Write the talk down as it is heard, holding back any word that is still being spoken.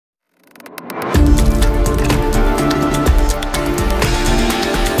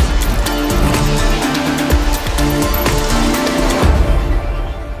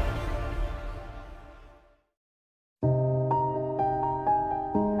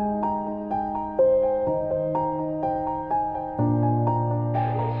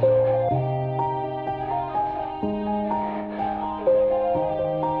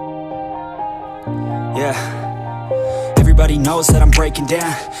knows that I'm breaking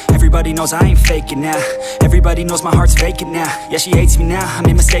down. Everybody knows I ain't faking now. Everybody knows my heart's vacant now. Yeah, she hates me now, I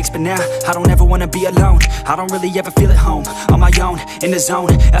made mistakes, but now I don't ever wanna be alone. I don't really ever feel at home. On my own, in the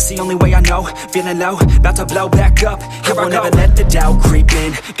zone, that's the only way I know. Feeling low, about to blow back up. Here I won't ever let the doubt creep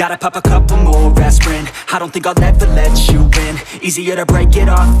in. Gotta pop a couple more aspirin. I don't think I'll ever let you in. Easier to break it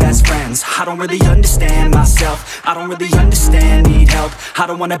off as friends. I don't really understand myself. I don't really understand, need help. I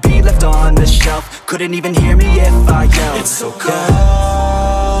don't wanna be left on the shelf. Couldn't even hear me if I yelled. It's so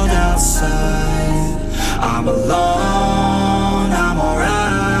cold outside, I'm alone, I'm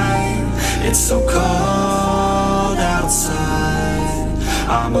alright. It's so cold outside,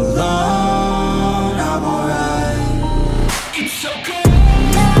 I'm alone, I'm alright. It's so cold.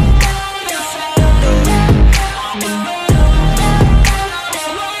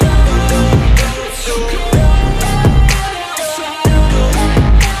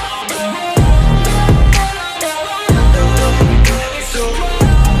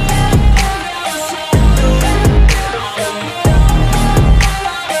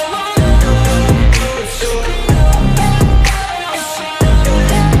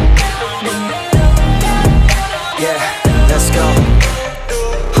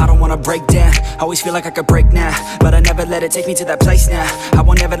 Break down, always feel like I could break now, but I never let it take me to that place now. I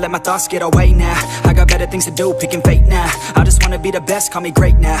won't ever let my thoughts get away now. I got better things to do, picking fate now. I just wanna be the best, call me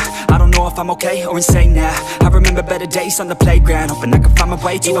great now. I don't know if I'm okay or insane now. I remember better days on the playground, hoping I can find my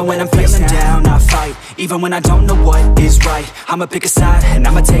way to even when I'm feeling down, I fight. Even when I don't know what is right, I'ma pick a side and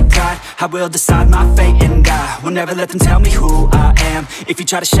I'ma take pride. I will decide my fate and I will never let them tell me who I am. If you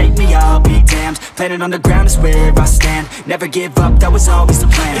try to shape me, I'll be damned. Planet on the ground is where I stand. Never give up, that was always the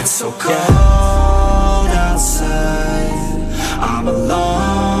plan. It's so cold outside, I'm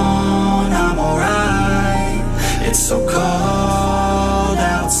alone, I'm alright. It's so cold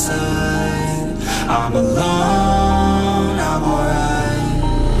outside, I'm alone.